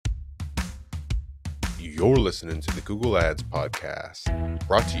You're listening to the Google Ads Podcast,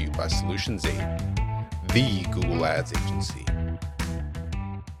 brought to you by Solutions 8, the Google Ads agency.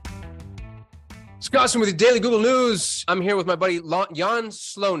 Scott with the Daily Google News. I'm here with my buddy Jan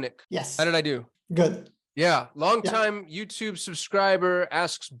Slovnik. Yes. How did I do? Good. Yeah. Long-time YouTube subscriber,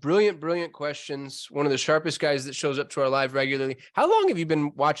 asks brilliant questions. One of the sharpest guys that shows up to our live regularly. How long have you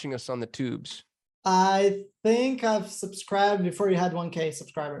been watching us on the tubes? I think I've subscribed before you had 1K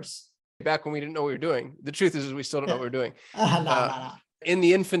subscribers. Back when we didn't know what we were doing. The truth is we still don't know what we're doing. No. In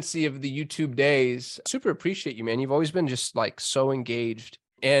the infancy of the YouTube days, super appreciate you, man. You've always been just like so engaged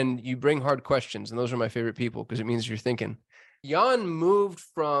and you bring hard questions. And those are my favorite people because it means you're thinking. Jan moved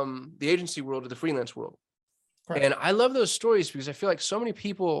from the agency world to the freelance world. Correct. And I love those stories because I feel like so many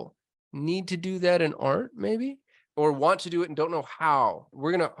people need to do that and aren't maybe, or want to do it and don't know how.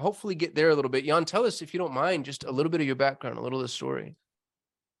 We're going to hopefully get there a little bit. Jan, tell us, if you don't mind, just a little bit of your background, a little of the story.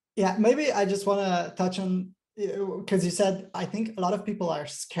 Yeah, maybe I just want to touch on, because you said, I think a lot of people are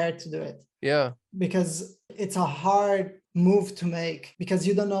scared to do it. Yeah. Because it's a hard move to make because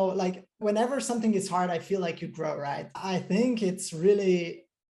you don't know, like whenever something is hard, I feel like you grow, right? I think it's really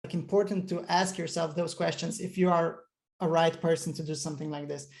important to ask yourself those questions if you are a right person to do something like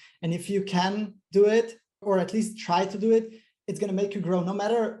this. And if you can do it, or at least try to do it, it's going to make you grow, no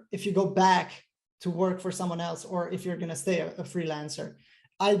matter if you go back to work for someone else or if you're going to stay a freelancer.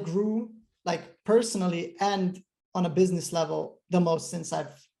 I grew like personally and on a business level the most since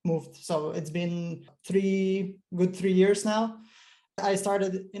I've moved. So it's been 3 years now. I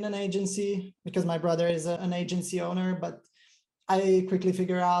started in an agency because my brother is an agency owner, but I quickly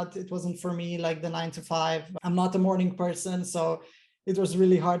figured out it wasn't for me, like the 9 to 5. I'm not a morning person, so it was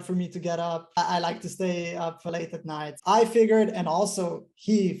really hard for me to get up. I like to stay up late at night. I figured, and also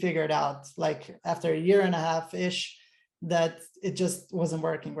he figured out, like after a year and a half-ish, that it just wasn't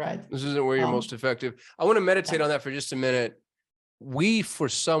working, right? This isn't where you're most effective. I want to meditate on that for just a minute. We, for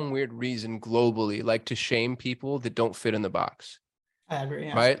some weird reason, globally, like to shame people that don't fit in the box. I agree.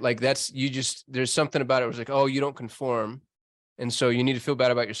 Yeah. Right? Like there's something about it. It was like, oh, you don't conform. And so you need to feel bad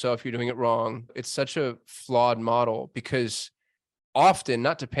about yourself. You're doing it wrong. It's such a flawed model because often,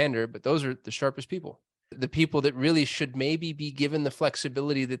 not to pander, but those are the sharpest people. The people that really should maybe be given the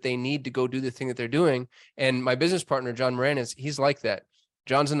flexibility that they need to go do the thing that they're doing. And my business partner, John Moran, he's like that.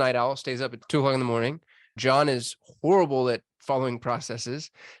 John's a night owl, stays up at 2 o'clock in the morning. John is horrible at following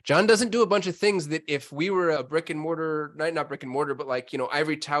processes. John doesn't do a bunch of things that if we were a brick and mortar, not brick and mortar, but like,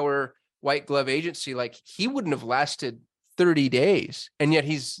 ivory tower, white glove agency, like he wouldn't have lasted 30 days. And yet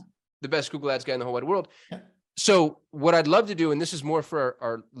he's the best Google Ads guy in the whole wide world. Yeah. So what I'd love to do, and this is more for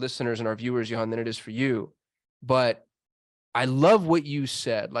our listeners and our viewers, Johan, than it is for you, but I love what you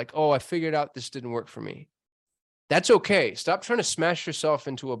said. Like, oh, I figured out this didn't work for me. That's okay. Stop trying to smash yourself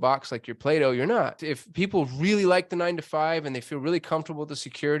into a box like you're Play-Doh. You're not. If people really like the 9 to 5 and they feel really comfortable with the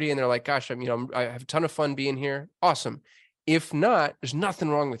security and they're like, gosh, I have a ton of fun being here. Awesome. If not, there's nothing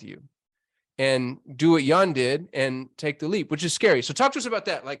wrong with you. And do what Jan did and take the leap, which is scary. So talk to us about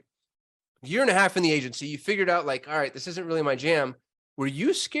that. Like, year and a half in the agency, you figured out like, all right, this isn't really my jam. Were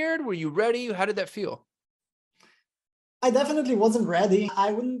you scared? Were you ready? How did that feel? I definitely wasn't ready.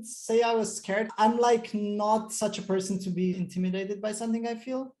 I wouldn't say I was scared. I'm like not such a person to be intimidated by something, I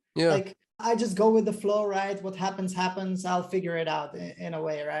feel. Yeah. Like I just go with the flow, right? What happens, happens. I'll figure it out in a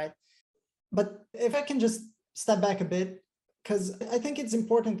way, right? But if I can just step back a bit, because I think it's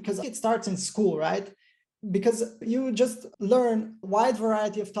important because it starts in school, right? Because you just learn a wide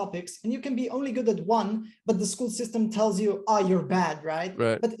variety of topics and you can be only good at one, but the school system tells you, oh, you're bad, right?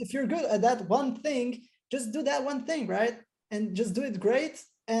 But if you're good at that one thing, just do that one thing, right? And just do it great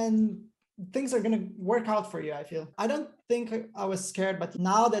and things are going to work out for you, I feel. I don't think I was scared, but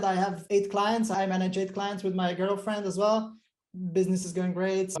now that I have 8 clients, I manage 8 clients with my girlfriend as well. Business is going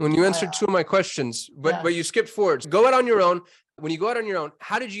great. When you answered 2 of my questions, but you skipped forward. Go out on your own. When you go out on your own,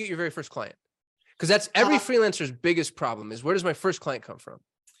 how did you get your very first client? Because that's every freelancer's biggest problem is where does my first client come from?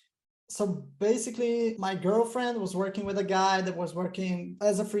 So basically, my girlfriend was working with a guy that was working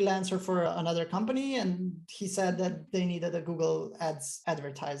as a freelancer for another company. And he said that they needed a Google Ads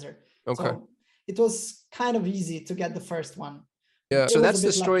advertiser. Okay. So it was kind of easy to get the first one. Yeah. So that's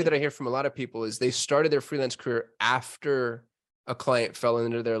the story that I hear from a lot of people is they started their freelance career after a client fell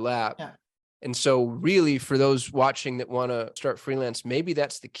into their lap. Yeah. And so really for those watching that want to start freelance, maybe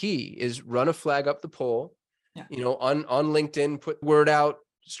that's the key is run a flag up the pole, on LinkedIn, put word out,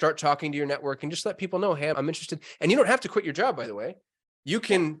 start talking to your network and just let people know, hey, I'm interested. And you don't have to quit your job, by the way. You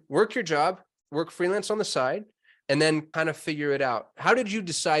can work your job, work freelance on the side, and then kind of figure it out. How did you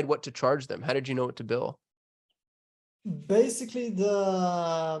decide what to charge them? How did you know what to bill? Basically,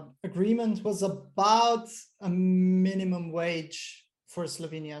 the agreement was about a minimum wage for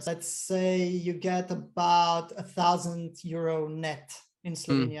Slovenia. Let's say you get about €1,000 net in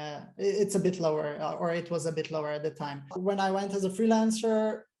Slovenia. It's a bit lower, or it was a bit lower at the time. When I went as a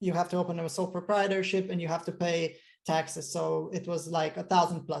freelancer, you have to open a sole proprietorship and you have to pay taxes. So it was like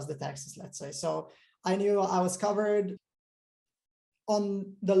 1,000 plus the taxes, let's say. So I knew I was covered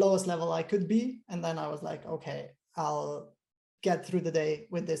on the lowest level I could be. And then I was like, okay, I'll get through the day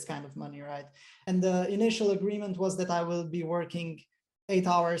with this kind of money, right? And the initial agreement was that I will be working 8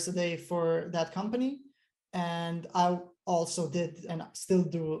 hours a day for that company. And I also did and still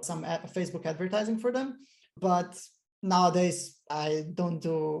do some Facebook advertising for them. But nowadays, I don't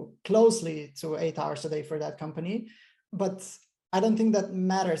do closely to 8 hours a day for that company. But I don't think that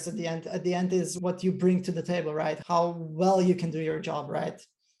matters at the end. At the end is what you bring to the table, right? How well you can do your job, right?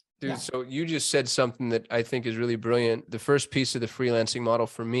 Dude, Yeah. so you just said something that I think is really brilliant. The first piece of the freelancing model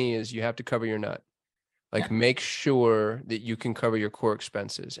for me is you have to cover your nut. Like make sure that you can cover your core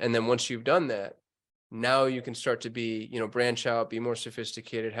expenses. And then once you've done that, now you can start to be, branch out, be more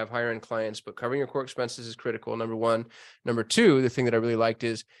sophisticated, have higher end clients, but covering your core expenses is critical. Number one. Number two, the thing that I really liked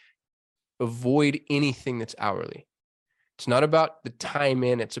is avoid anything that's hourly. It's not about the time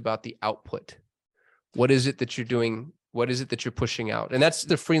in, it's about the output. What is it that you're doing? What is it that you're pushing out? And that's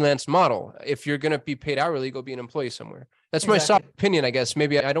the freelance model. If you're going to be paid hourly, go be an employee somewhere. That's my soft opinion, I guess.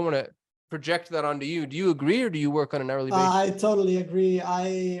 Maybe I don't want to project that onto you. Do you agree, or do you work on an hourly basis? I totally agree.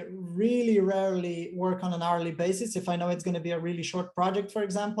 I really rarely work on an hourly basis. If I know it's going to be a really short project, for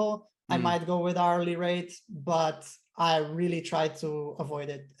example, I might go with hourly rate, but I really try to avoid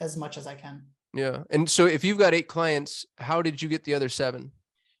it as much as I can. Yeah. And so if you've got 8 clients, how did you get the other 7?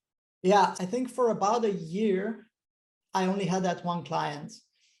 Yeah, I think for about a year, I only had that one client.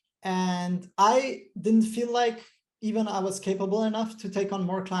 And I didn't feel like even I was capable enough to take on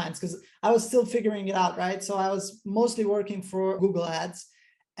more clients because I was still figuring it out, right? So I was mostly working for Google Ads.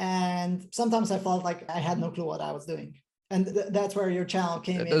 And sometimes I felt like I had no clue what I was doing. And that's where your channel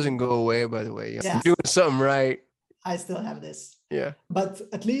came in. It doesn't go away, by the way. Yeah. You're doing something right. I still have this. Yeah. But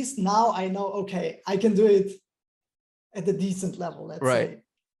at least now I know, okay, I can do it at a decent level, let's say,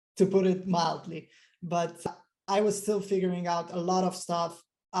 to put it mildly. But I was still figuring out a lot of stuff.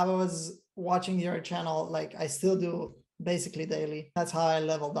 I was watching your channel, like I still do basically daily. That's how I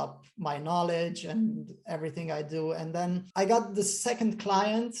leveled up my knowledge and everything I do. And then I got the second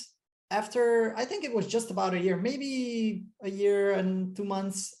client after, I think it was just about a year, maybe a year and 2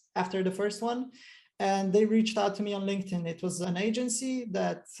 months after the first one. And they reached out to me on LinkedIn. It was an agency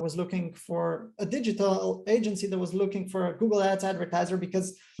that was looking for a digital agency that was looking for a Google Ads advertiser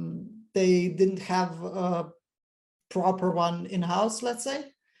because they didn't have a proper one in-house, let's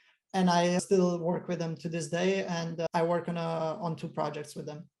say. And I still work with them to this day. And I work on 2 projects with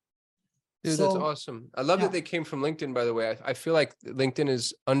them. Dude, that's awesome. I love that they came from LinkedIn, by the way. I feel like LinkedIn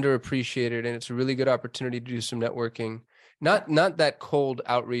is underappreciated and it's a really good opportunity to do some networking. Not that cold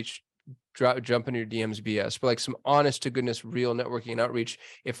outreach, jump in your DMs BS, but like some honest to goodness, real networking and outreach.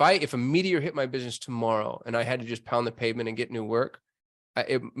 If a meteor hit my business tomorrow and I had to just pound the pavement and get new work,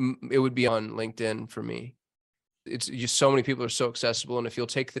 it would be on LinkedIn for me. It's just so many people are so accessible. And if you'll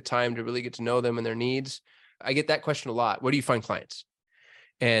take the time to really get to know them and their needs, I get that question a lot. Where do you find clients?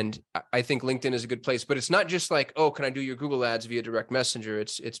 And I think LinkedIn is a good place, but it's not just like, oh, can I do your Google ads via direct messenger?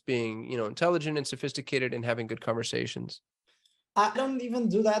 It's being, intelligent and sophisticated and having good conversations. I don't even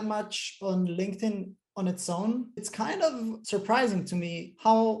do that much on LinkedIn on its own. It's kind of surprising to me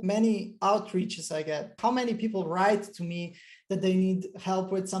how many outreaches I get, how many people write to me that they need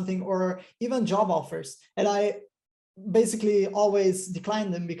help with something or even job offers. And I basically always decline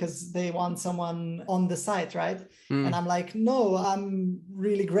them because they want someone on the site, right? And I'm like, no, I'm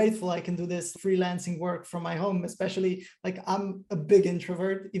really grateful I can do this freelancing work from my home, especially like I'm a big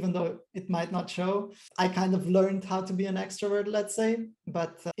introvert, even though it might not show. I kind of learned how to be an extrovert, let's say,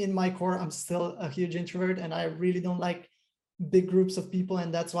 but in my core, I'm still a huge introvert and I really don't like big groups of people.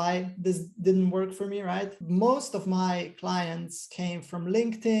 And that's why this didn't work for me, right? Most of my clients came from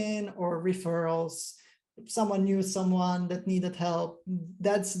LinkedIn or referrals. Someone knew someone that needed help.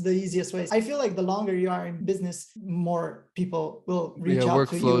 That's the easiest way. I feel like the longer you are in business, more people will reach out work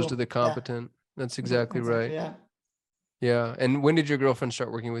to you. flows to the competent. That's exactly right. Yeah. And when did your girlfriend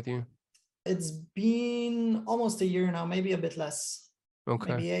start working with you? It's been almost a year now, maybe a bit less.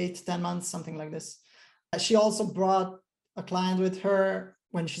 Okay. Maybe 8-10 months, something like this. She also brought a client with her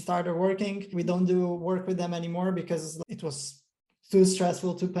when she started working. We don't do work with them anymore because it was too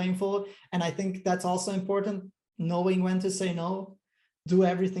stressful, too painful. And I think that's also important, knowing when to say no, do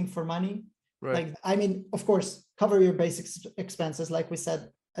everything for money. Right. Like, I mean, of course, cover your basic expenses, like we said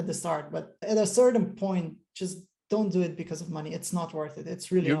at the start. But at a certain point, just don't do it because of money. It's not worth it.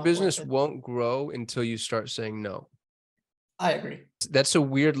 It's really Your not business worth it. won't grow until you start saying no. I agree. That's a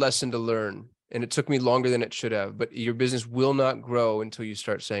weird lesson to learn. And it took me longer than it should have, but your business will not grow until you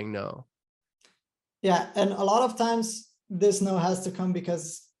start saying no. Yeah. And a lot of times this no has to come because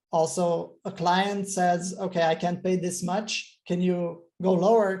also a client says, okay, I can't pay this much. Can you go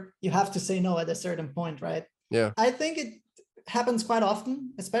lower? You have to say no at a certain point, right? Yeah. I think it happens quite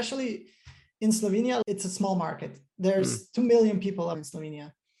often, especially in Slovenia. It's a small market. There's 2 million people in Slovenia.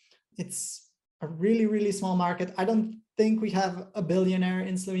 It's a really, really small market. I don't think we have a billionaire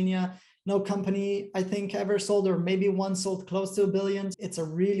in Slovenia. No company, I think, ever sold, or maybe one sold close to $1 billion. It's a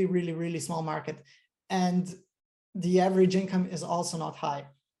really, really, really small market. And the average income is also not high.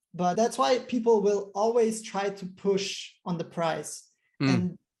 But that's why people will always try to push on the price.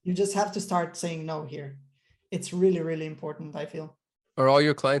 And you just have to start saying no here. It's really, really important, I feel. Are all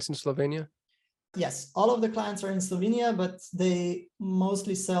your clients in Slovenia? Yes, all of the clients are in Slovenia, but they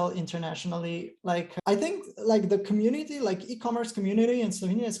mostly sell internationally. Like, I think like the community, like e-commerce community in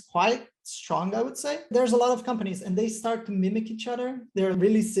Slovenia is quite strong, I would say. There's a lot of companies and they start to mimic each other. They're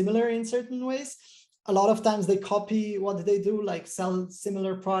really similar in certain ways. A lot of times they copy what they do, like sell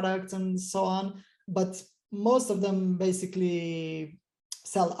similar products and so on. But most of them basically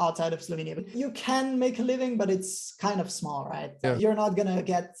sell outside of Slovenia. But you can make a living, but it's kind of small, right? Yeah. You're not gonna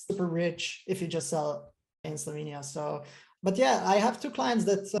get super rich if you just sell in Slovenia. So, but yeah, I have 2 clients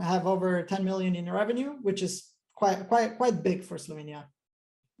that have over 10 million in revenue, which is quite big for Slovenia.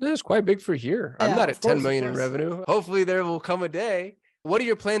 That's quite big for here. I'm Yeah, not of at 10 course, million of in course. revenue. Hopefully there will come a day. What are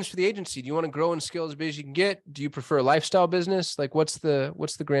your plans for the agency? Do you want to grow and scale as big as you can get? Do you prefer a lifestyle business? Like what's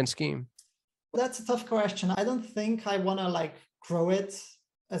the grand scheme? That's a tough question. I don't think I want to like grow it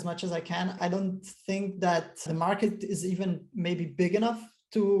as much as I can. I don't think that the market is even maybe big enough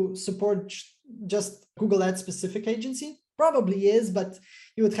to support just Google Ads specific agency. Probably is, but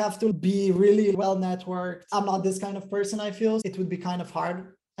you would have to be really well networked. I'm not this kind of person, I feel. It would be kind of hard,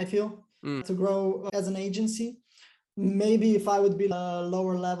 I feel, to grow as an agency. Maybe if I would be a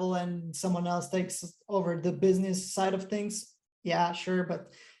lower level and someone else takes over the business side of things, yeah, sure,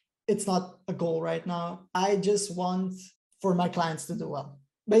 but it's not a goal right now. I just want for my clients to do well.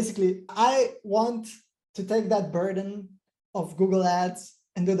 Basically, I want to take that burden of Google Ads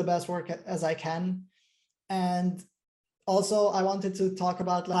and do the best work as I can. And also, I wanted to talk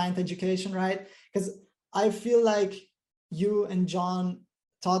about client education, right? Because I feel like you and John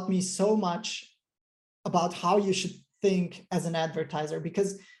taught me so much about how you should think as an advertiser,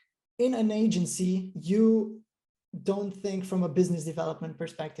 because in an agency, you don't think from a business development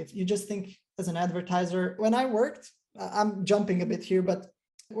perspective. You just think as an advertiser. When I worked, I'm jumping a bit here, but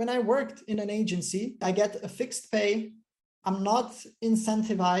when I worked in an agency, I get a fixed pay. I'm not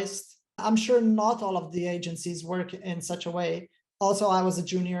incentivized. I'm sure not all of the agencies work in such a way. Also, I was a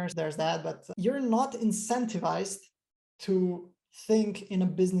junior, there's that, but you're not incentivized to think in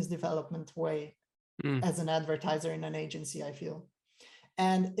a business development way as an advertiser in an agency, I feel.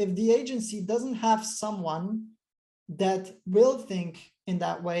 And if the agency doesn't have someone that will think in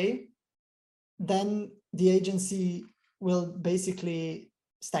that way, then the agency will basically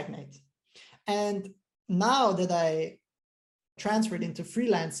stagnate. And now that I transferred into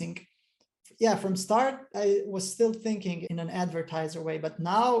freelancing, yeah, from start, I was still thinking in an advertiser way, but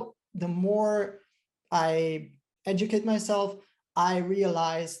now the more I educate myself, I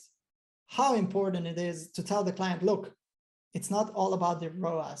realized how important it is to tell the client, look, it's not all about the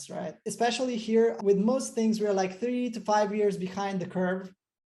ROAS, right? Especially here with most things, we're like 3 to 5 years behind the curve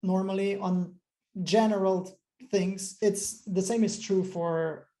normally on general things. It's the same is true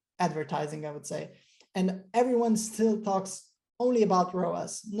for advertising, I would say. And everyone still talks only about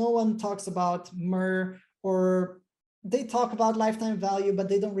ROAS. No one talks about MER, or they talk about lifetime value, but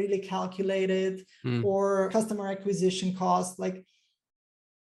they don't really calculate it, or customer acquisition cost. Like,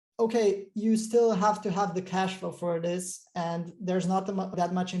 okay, you still have to have the cash flow for this, and there's not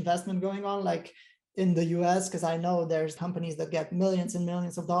that much investment going on like in the US, because I know there's companies that get millions and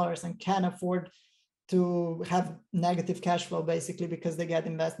millions of dollars and can't afford to have negative cash flow basically because they get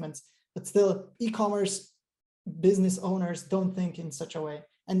investments. But still, e-commerce business owners don't think in such a way.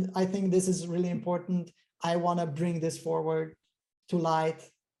 And I think this is really important. I want to bring this forward to light.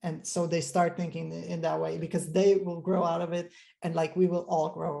 And so they start thinking in that way because they will grow out of it. And like we will all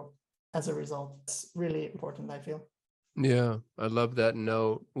grow as a result. It's really important, I feel. Yeah, I love that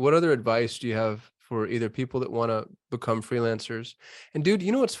note. What other advice do you have for either people that want to become freelancers? And dude,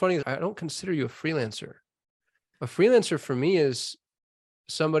 you know what's funny? I don't consider you a freelancer. A freelancer for me is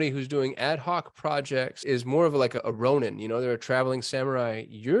somebody who's doing ad hoc projects is more of like a Ronin, you know, they're a traveling samurai.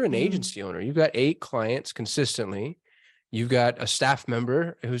 You're an agency owner. You've got 8 clients consistently. You've got a staff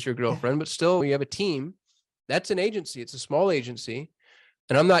member who's your girlfriend, but still you have a team. That's an agency. It's a small agency.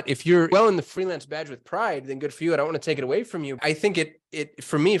 And I'm not, if you're well in the freelance badge with pride, then good for you. I don't want to take it away from you. I think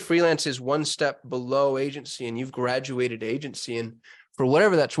for me, freelance is one step below agency, and you've graduated agency. And for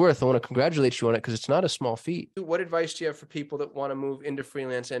whatever that's worth, I want to congratulate you on it because it's not a small feat. What advice do you have for people that want to move into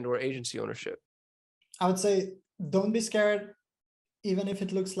freelance and or agency ownership? I would say, don't be scared, even if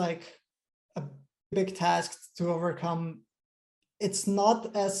it looks like a big task to overcome. It's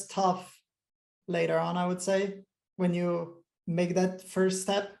not as tough later on, I would say, when you make that first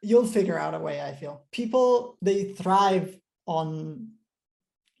step. You'll figure out a way, I feel. People, they thrive on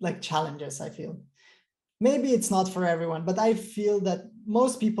like challenges, I feel. Maybe it's not for everyone, but I feel that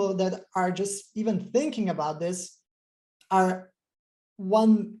most people that are just even thinking about this are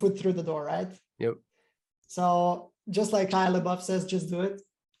one foot through the door, right? Yep. So just like Shia LaBeouf says, just do it.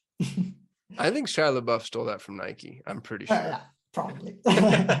 I think Shia LaBeouf stole that from Nike. I'm pretty sure. Yeah, probably.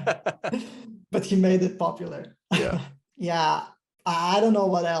 But he made it popular. Yeah. Yeah. I don't know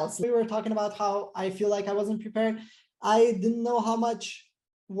what else. We were talking about how I feel like I wasn't prepared. I didn't know how much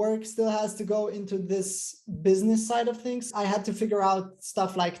work still has to go into this business side of things. I had to figure out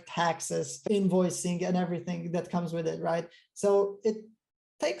stuff like taxes, invoicing, and everything that comes with it, right? So it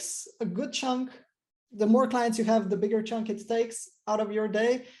takes a good chunk. The more clients you have, the bigger chunk it takes out of your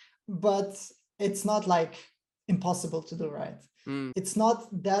day, but it's not like impossible to do, right? It's not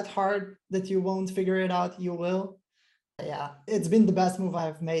that hard that you won't figure it out. You will. Yeah, it's been the best move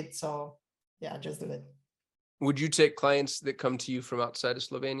I've made. So yeah, just do it. Would you take clients that come to you from outside of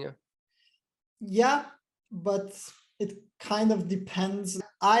Slovenia? Yeah, but it kind of depends.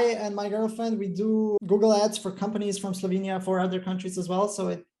 I and my girlfriend, we do Google Ads for companies from Slovenia for other countries as well. So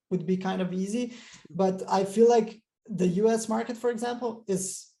it would be kind of easy. But I feel like the US market, for example,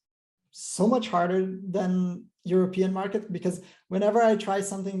 is so much harder than European market, because whenever I try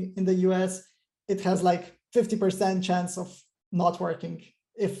something in the US, it has like 50% chance of not working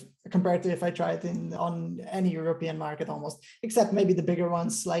if compared to if I try it on any European market almost, except maybe the bigger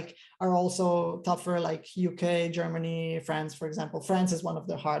ones like are also tougher, like UK, Germany, France, for example. France is one of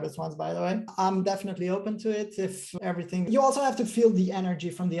the hardest ones, by the way. I'm definitely open to it if everything. You also have to feel the energy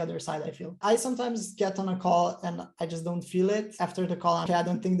from the other side, I feel. I sometimes get on a call and I just don't feel it. After the call, okay, I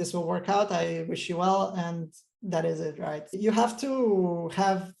don't think this will work out. I wish you well. And that is it, right? You have to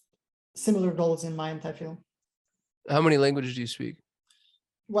have similar goals in mind, I feel. How many languages do you speak?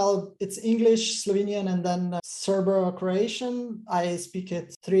 Well, it's English, Slovenian, and then Serbo-Croatian. I speak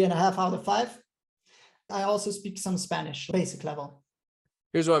it 3.5 out of 5. I also speak some Spanish, basic level.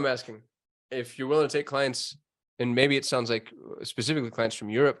 Here's what I'm asking. If you're willing to take clients, and maybe it sounds like specifically clients from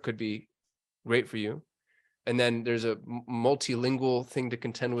Europe could be great for you. And then there's a multilingual thing to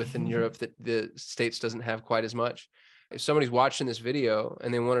contend with in Europe that the States doesn't have quite as much. If somebody's watching this video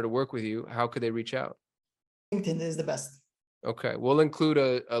and they wanted to work with you, how could they reach out? LinkedIn is the best. Okay, we'll include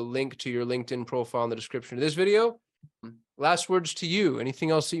a link to your LinkedIn profile in the description of this video. Last words to you. Anything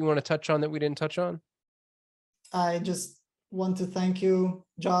else that you want to touch on that we didn't touch on? I just want to thank you,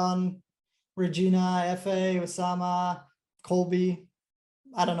 John, Regina, Efe, Osama, Colby.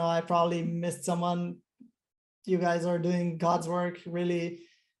 I don't know, I probably missed someone. You guys are doing God's work. Really,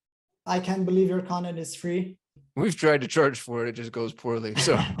 I can't believe your content is free. We've tried to charge for it. It just goes poorly.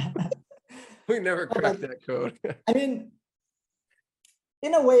 So we never cracked that code. I mean,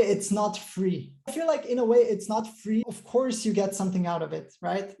 in a way, it's not free. I feel like in a way, it's not free. Of course, you get something out of it,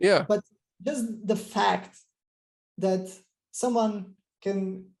 right? Yeah. But just the fact that someone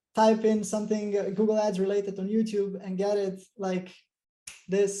can type in something Google Ads related on YouTube and get it like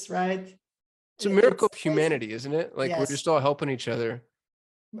this, right? It's a miracle of humanity, isn't it? Like, yes. We're just all helping each other.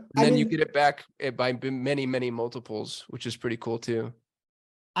 And then you get it back by many, many multiples, which is pretty cool too.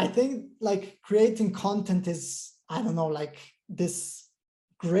 I think like creating content is, I don't know, like this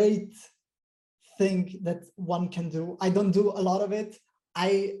great thing that one can do. I don't do a lot of it.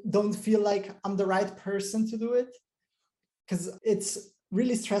 I don't feel like I'm the right person to do it because it's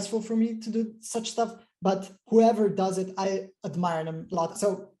really stressful for me to do such stuff. But whoever does it, I admire them a lot.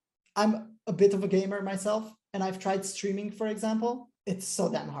 So I'm a bit of a gamer myself, and I've tried streaming, for example. It's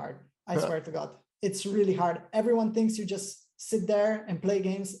so damn hard. I swear to God, it's really hard. Everyone thinks you just sit there and play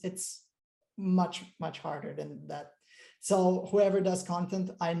games. It's much, much harder than that. So whoever does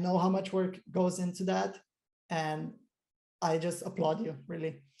content, I know how much work goes into that. And I just applaud you,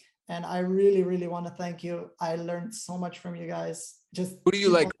 really. And I really, really want to thank you. I learned so much from you guys. Just who do you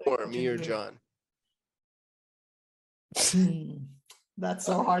like more, me or John? That's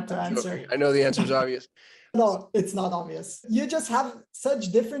so hard to answer. I know the answer is obvious. No, it's not obvious. You just have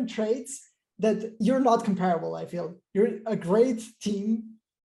such different traits that you're not comparable, I feel. You're a great team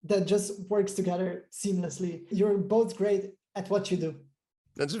that just works together seamlessly. You're both great at what you do.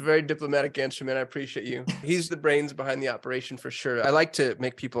 That's a very diplomatic answer, man. I appreciate you. He's the brains behind the operation for sure. I like to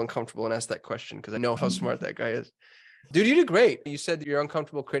make people uncomfortable and ask that question because I know how smart that guy is. Dude, you did great. You said that you're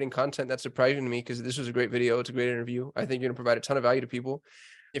uncomfortable creating content. That's surprising to me because this was a great video. It's a great interview. I think you're going to provide a ton of value to people.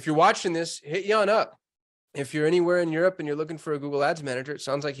 If you're watching this, hit Jan up. If you're anywhere in Europe and you're looking for a Google Ads manager, it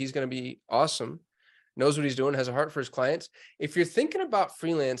sounds like he's going to be awesome. Knows what he's doing, has a heart for his clients. If you're thinking about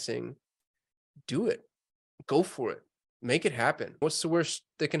freelancing, do it. Go for it. Make it happen. What's the worst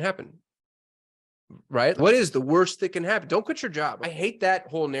that can happen? Right? What is the worst that can happen? Don't quit your job. I hate that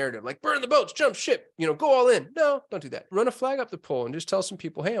whole narrative. Like burn the boats, jump ship, go all in. No, don't do that. Run a flag up the pole and just tell some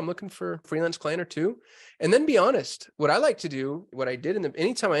people, hey, I'm looking for a freelance client or two. And then be honest. What I like to do, what I did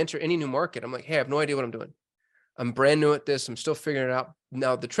anytime I enter any new market, I'm like, hey, I have no idea what I'm doing. I'm brand new at this. I'm still figuring it out.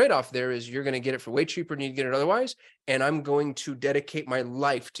 Now, the trade-off there is you're going to get it for way cheaper than you'd get it otherwise. And I'm going to dedicate my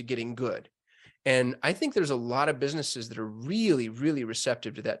life to getting good. And I think there's a lot of businesses that are really, really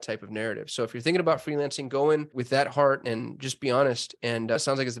receptive to that type of narrative. So if you're thinking about freelancing, go in with that heart and just be honest. And it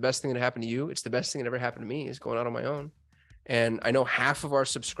sounds like it's the best thing that happened to you. It's the best thing that ever happened to me is going out on my own. And I know half of our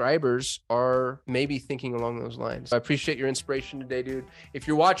subscribers are maybe thinking along those lines. I appreciate your inspiration today, dude. If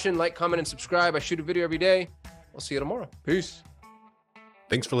you're watching, like, comment, and subscribe. I shoot a video every day. I'll see you tomorrow. Peace.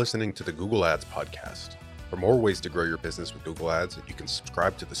 Thanks for listening to the Google Ads podcast. For more ways to grow your business with Google Ads, you can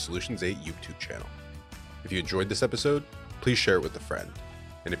subscribe to the Solutions 8 YouTube channel. If you enjoyed this episode, please share it with a friend.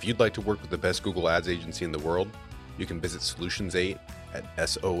 And if you'd like to work with the best Google Ads agency in the world, you can visit Solutions 8 at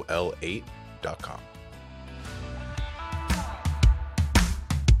sol8.com.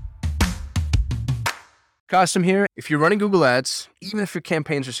 Costum here. If you're running Google Ads, even if your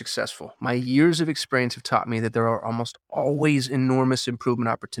campaigns are successful, my years of experience have taught me that there are almost always enormous improvement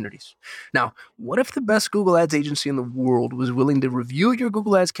opportunities. Now, what if the best Google Ads agency in the world was willing to review your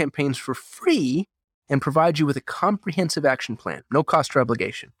Google Ads campaigns for free and provide you with a comprehensive action plan, no cost or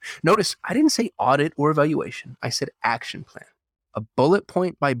obligation? Notice, I didn't say audit or evaluation. I said action plan. A bullet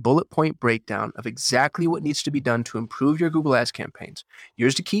point by bullet point breakdown of exactly what needs to be done to improve your Google Ads campaigns.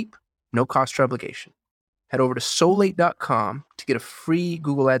 Yours to keep, no cost or obligation. Head over to sol8.com to get a free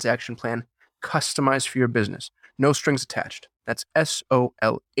Google Ads action plan customized for your business. No strings attached. That's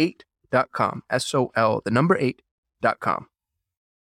sol8.com. SOL, the number 8.com.